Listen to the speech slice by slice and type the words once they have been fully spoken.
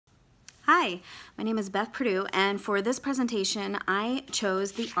Hi, my name is Beth Perdue, and for this presentation, I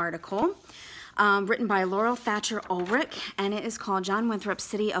chose the article written by Laurel Thatcher Ulrich, and it is called John Winthrop,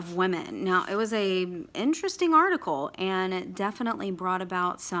 City of Women. Now, it was an interesting article, and it definitely brought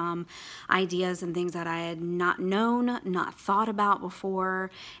about some ideas and things that I had not known, not thought about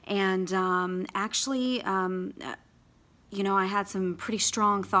before, and you know, I had some pretty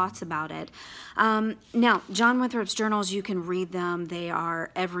strong thoughts about it. Now, John Winthrop's journals, you can read them. They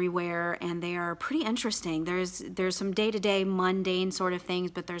are everywhere, and they are pretty interesting. There's some day-to-day mundane sort of things,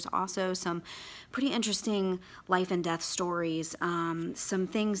 but there's also some pretty interesting life and death stories. Some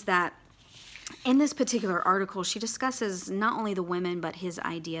things that in this particular article, she discusses not only the women, but his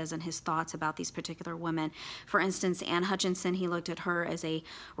ideas and his thoughts about these particular women. For instance, Anne Hutchinson, he looked at her as a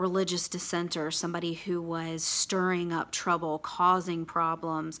religious dissenter, somebody who was stirring up trouble, causing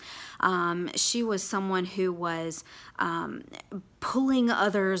problems. She was someone who was pulling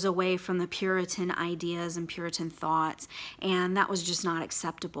others away from the Puritan ideas and Puritan thoughts, and that was just not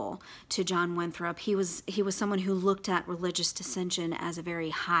acceptable to John Winthrop. He was someone who looked at religious dissension as a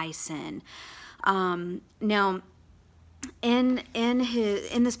very high sin. Now, in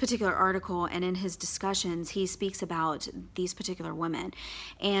this particular article and in his discussions, he speaks about these particular women,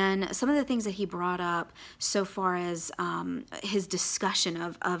 and some of the things that he brought up so far as his discussion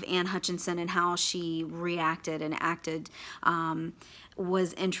of Anne Hutchinson and how she reacted and acted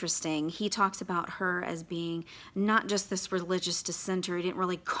was interesting. He talks about her as being not just this religious dissenter. He didn't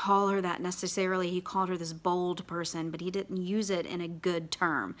really call her that necessarily. He called her this bold person, but he didn't use it in a good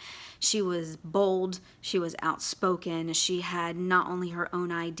term. She was bold. She was outspoken. She had not only her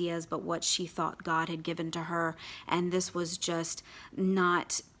own ideas, but what she thought God had given to her, and this was just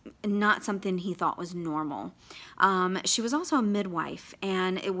not something he thought was normal. She was also a midwife,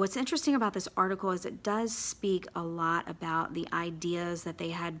 and what's interesting about this article is it does speak a lot about the ideas that they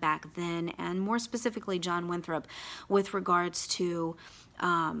had back then, and more specifically John Winthrop, with regards to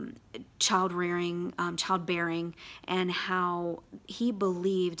childbearing, and how he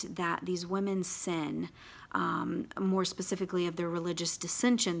believed that these women's sin, more specifically of their religious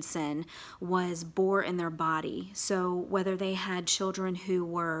dissension sin, was bore in their body. So whether they had children who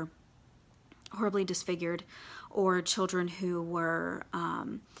were horribly disfigured, or children who were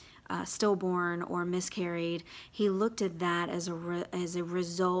stillborn or miscarried, he looked at that as a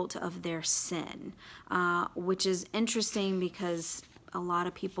result of their sin, which is interesting because a lot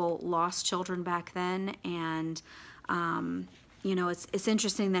of people lost children back then, and you know, it's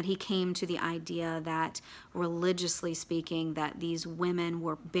interesting that he came to the idea that, religiously speaking, that these women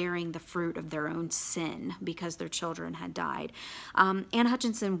were bearing the fruit of their own sin because their children had died. Anne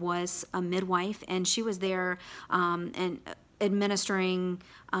Hutchinson was a midwife, and she was there and administering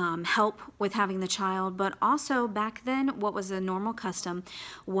help with having the child, but also back then what was a normal custom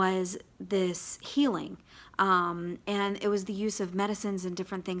was this healing. And it was the use of medicines and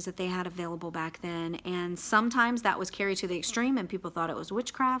different things that they had available back then, and sometimes that was carried to the extreme and people thought it was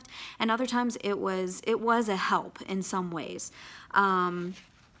witchcraft, and other times it was a help in some ways.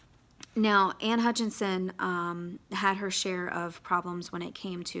 Now, Anne Hutchinson had her share of problems when it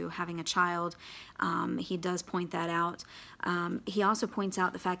came to having a child. He does point that out. He also points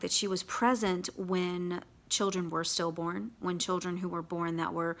out the fact that she was present when children were stillborn, when children who were born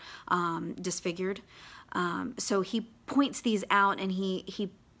that were disfigured. So he points these out, and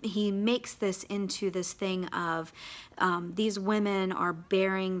he makes this into this thing of these women are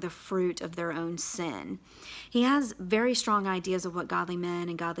bearing the fruit of their own sin. He has very strong ideas of what godly men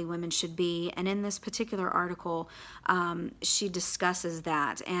and godly women should be, and in this particular article, she discusses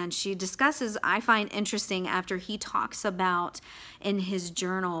that, and she discusses, I find interesting, after he talks about in his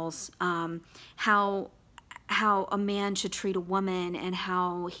journals how a man should treat a woman and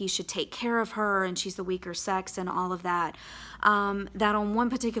how he should take care of her and she's the weaker sex and all of that, that on one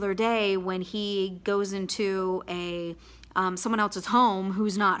particular day when he goes into someone else's home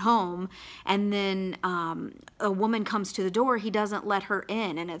who's not home, and then a woman comes to the door, he doesn't let her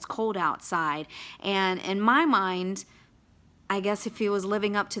in, and it's cold outside. And in my mind, I guess if he was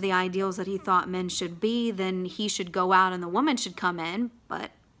living up to the ideals that he thought men should be, then he should go out and the woman should come in,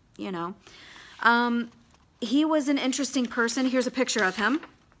 but, you know. He was an interesting person. Here's a picture of him.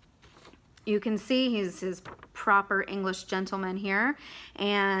 You can see he's his proper English gentleman here,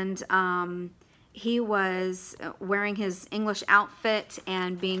 and he was wearing his English outfit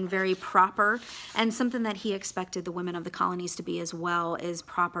and being very proper, and something that he expected the women of the colonies to be as well, is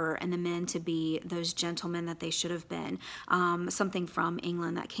proper, and the men to be those gentlemen that they should have been. Something from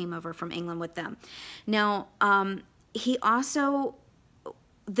England that came over from England with them. Now, he also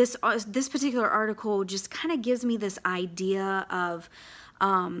this particular article just kind of gives me this idea of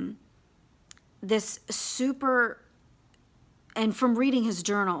this super, and from reading his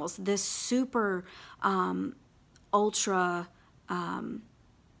journals, this super ultra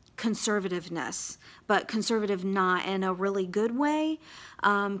conservativeness, but conservative not in a really good way.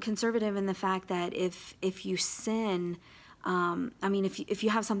 Conservative in the fact that if you sin, I mean, if you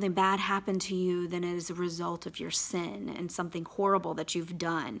have something bad happen to you, then it is a result of your sin and something horrible that you've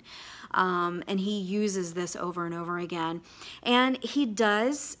done. And he uses this over and over again. And he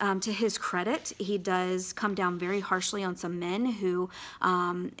does, to his credit, he does come down very harshly on some men who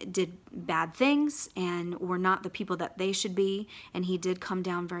did bad things and were not the people that they should be. And he did come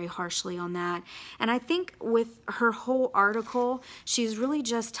down very harshly on that. And I think with her whole article, she's really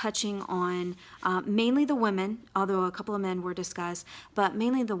just touching on mainly the women, although a couple of men were discussed, but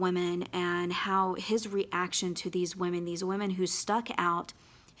mainly the women, and how his reaction to these women who stuck out,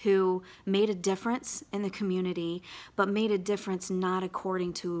 who made a difference in the community, but made a difference not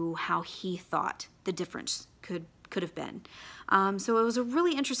according to how he thought the difference could have been. So it was a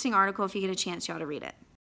really interesting article. If you get a chance, you ought to read it.